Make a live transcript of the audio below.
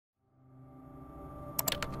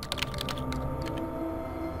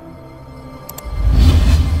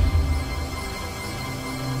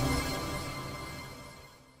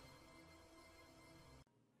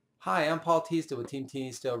Hi, I'm Paul Teasdale with Team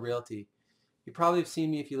Teasdale Realty. You probably have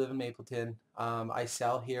seen me if you live in Mapleton. I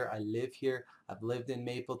sell here. I live here. I've lived in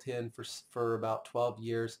Mapleton for about 12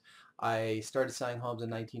 years. I started selling homes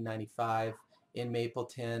in 1995 in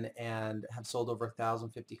Mapleton and have sold over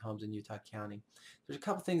 1,050 homes in Utah County. There's a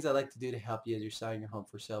couple things I like to do to help you as you're selling your home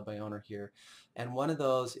for sale by owner here. And one of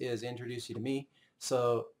those is introduce you to me.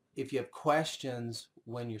 So if you have questions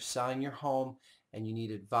when you're selling your home and you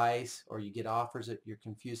need advice or you get offers that you're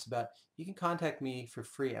confused about, you can contact me for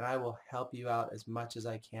free and I will help you out as much as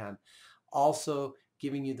I can. Also,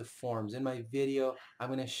 giving you the forms. In my video, I'm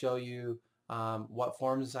going to show you what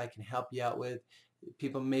forms I can help you out with.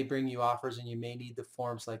 People may bring you offers and you may need the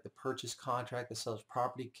forms like the purchase contract, the seller's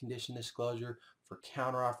property condition disclosure, for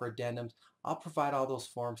counteroffer addendums. I'll provide all those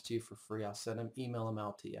forms to you for free. I'll send them, email them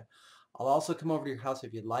out to you. I'll also come over to your house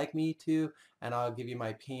if you'd like me to, and I'll give you my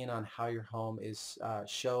opinion on how your home is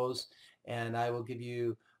shows, and I will give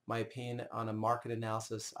you my opinion on a market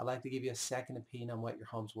analysis. I'd like to give you a second opinion on what your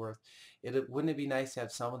home's worth. Wouldn't it be nice to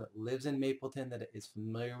have someone that lives in Mapleton that is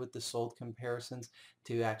familiar with the sold comparisons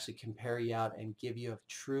to actually compare you out and give you a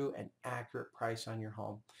true and accurate price on your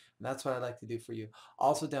home? And that's what I'd like to do for you.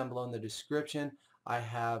 Also, down below in the description, I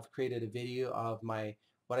have created a video of my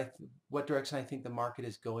what direction I think the market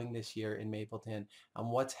is going this year in Mapleton and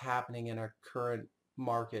what's happening in our current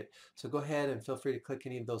market. So go ahead and feel free to click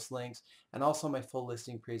any of those links, and also my full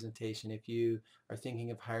listing presentation if you are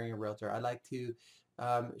thinking of hiring a realtor. I'd like to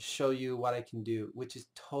show you what I can do, which is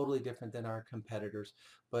totally different than our competitors.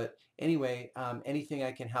 But anyway, anything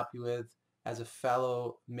I can help you with as a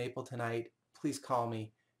fellow Mapletonite, please call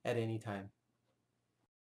me at any time.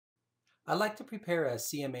 I'd like to prepare a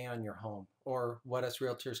CMA on your home, or what us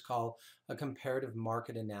realtors call a comparative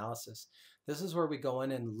market analysis. This is where we go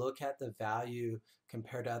in and look at the value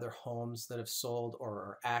compared to other homes that have sold or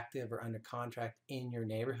are active or under contract in your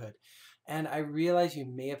neighborhood. And I realize you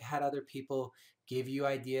may have had other people give you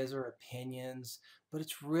ideas or opinions, but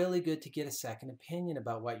it's really good to get a second opinion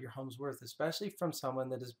about what your home's worth, especially from someone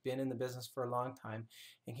that has been in the business for a long time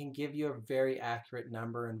and can give you a very accurate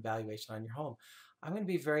number and valuation on your home. I'm going to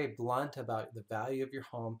be very blunt about the value of your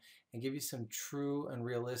home and give you some true and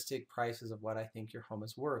realistic prices of what I think your home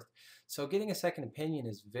is worth. So getting a second opinion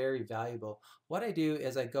is very valuable. What I do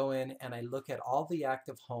is I go in and I look at all the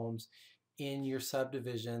active homes in your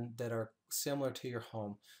subdivision that are similar to your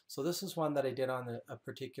home. So this is one that I did on a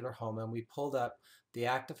particular home, and we pulled up the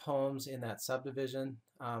active homes in that subdivision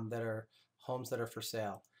that are homes that are for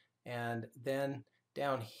sale. And then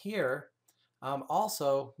down here,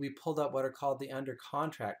 also, we pulled up what are called the under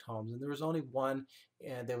contract homes, and there was only one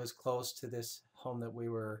that was close to this home that we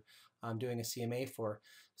were doing a CMA for.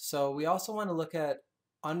 So we also want to look at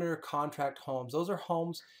under contract homes. Those are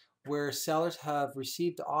homes where sellers have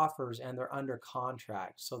received offers and they're under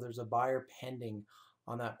contract. So there's a buyer pending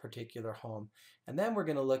on that particular home. And then we're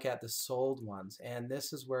going to look at the sold ones, and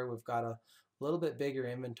this is where we've got a little bit bigger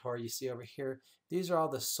inventory. You see over here, these are all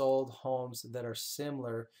the sold homes that are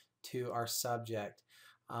similar to our subject.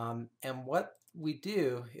 And what we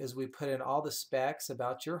do is we put in all the specs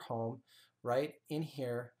about your home right in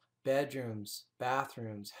here: bedrooms,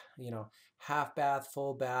 bathrooms, half bath,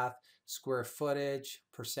 full bath, square footage,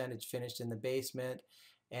 percentage finished in the basement,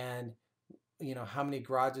 and how many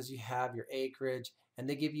garages you have, your acreage, and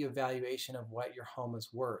they give you a valuation of what your home is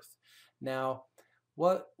worth. Now,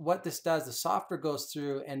 what this does, the software goes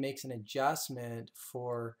through and makes an adjustment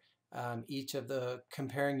for each of the,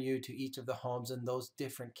 comparing you to each of the homes in those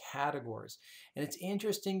different categories. And it's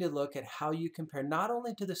interesting to look at how you compare not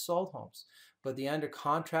only to the sold homes, but the under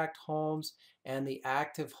contract homes and the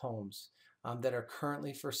active homes that are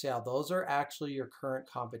currently for sale. Those are actually your current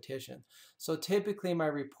competition. So typically my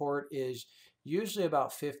report is usually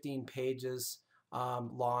about 15 pages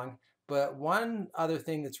long. But one other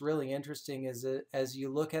thing that's really interesting is that as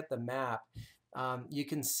you look at the map, you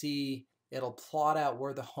can see it'll plot out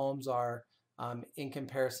where the homes are in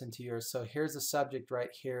comparison to yours. So here's the subject right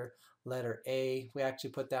here, letter A. We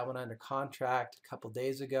actually put that one under contract a couple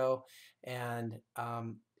days ago. And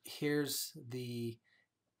here's the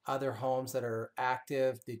other homes that are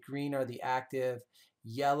active. The green are the active,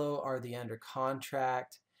 yellow are the under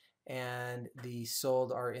contract, and the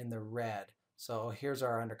sold are in the red. So here's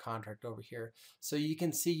our under contract over here. So you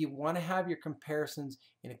can see you want to have your comparisons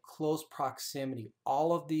in a close proximity.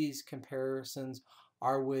 All of these comparisons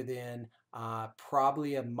are within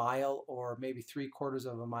probably a mile or maybe 3/4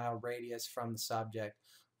 of a mile radius from the subject,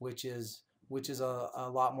 which is a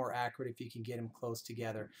lot more accurate if you can get them close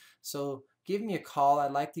together. So give me a call.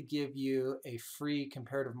 I'd like to give you a free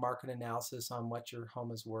comparative market analysis on what your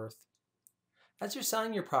home is worth. As you're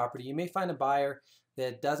selling your property, you may find a buyer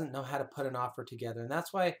that doesn't know how to put an offer together, and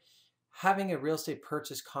that's why having a real estate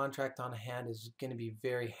purchase contract on hand is going to be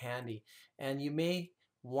very handy. And you may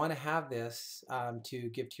want to have this to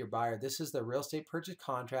give to your buyer. This is the real estate purchase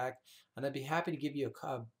contract, and I'd be happy to give you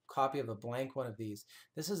a copy of a blank one of these.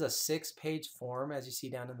 This is a 6-page form, as you see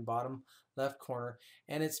down in the bottom left corner,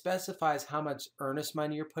 and it specifies how much earnest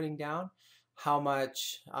money you're putting down, how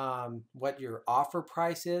much, what your offer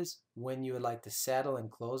price is, when you would like to settle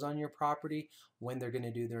and close on your property, when they're going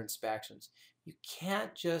to do their inspections. You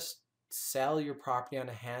can't just sell your property on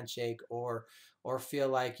a handshake or feel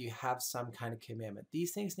like you have some kind of commitment.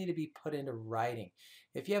 These things need to be put into writing.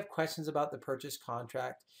 If you have questions about the purchase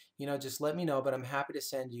contract, just let me know, but I'm happy to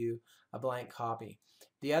send you a blank copy.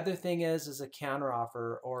 The other thing is a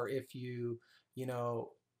counteroffer, or if you know,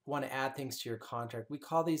 want to add things to your contract. We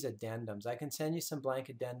call these addendums. I can send you some blank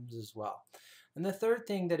addendums as well. And the third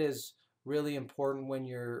thing that is really important when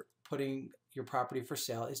you're putting your property for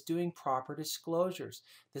sale is doing proper disclosures.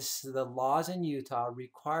 The laws in Utah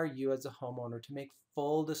require you as a homeowner to make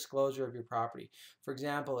full disclosure of your property. For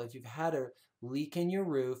example, if you've had a leak in your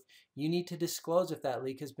roof, you need to disclose if that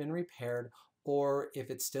leak has been repaired or if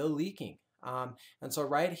it's still leaking. And so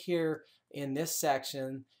right here in this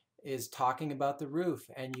section is talking about the roof,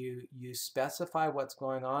 and you specify what's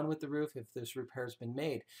going on with the roof if this repair has been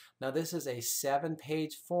made. Now this is a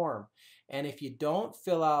 7-page form, and if you don't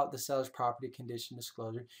fill out the seller's property condition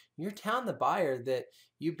disclosure, you're telling the buyer that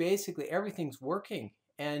you basically everything's working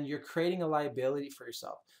and you're creating a liability for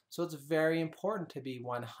yourself. So it's very important to be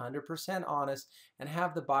 100% honest and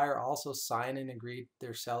have the buyer also sign and agree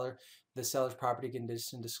the seller's property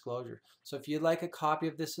condition disclosure. So if you'd like a copy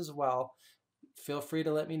of this as well, feel free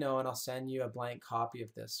to let me know and I'll send you a blank copy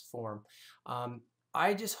of this form.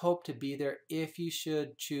 I just hope to be there if you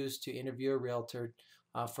should choose to interview a realtor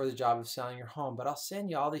for the job of selling your home. But I'll send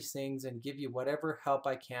you all these things and give you whatever help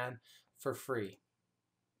I can for free.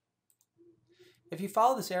 If you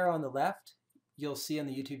follow this arrow on the left, you'll see in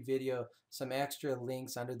the YouTube video some extra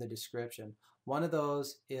links under the description. One of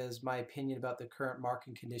those is my opinion about the current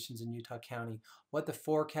market conditions in Utah County, what the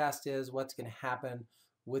forecast is, what's going to happen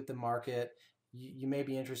with the market. You may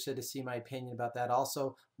be interested to see my opinion about that.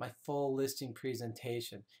 Also, my full listing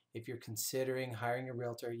presentation. If you're considering hiring a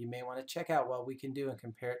realtor, you may want to check out what we can do and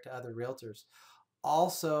compare it to other realtors.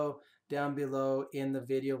 Also, down below in the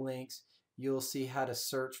video links, you'll see how to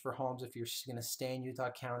search for homes if you're going to stay in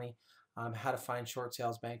Utah County, how to find short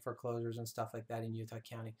sales, bank foreclosures, and stuff like that in Utah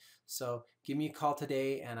County. So give me a call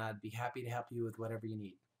today, and I'd be happy to help you with whatever you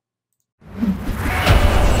need.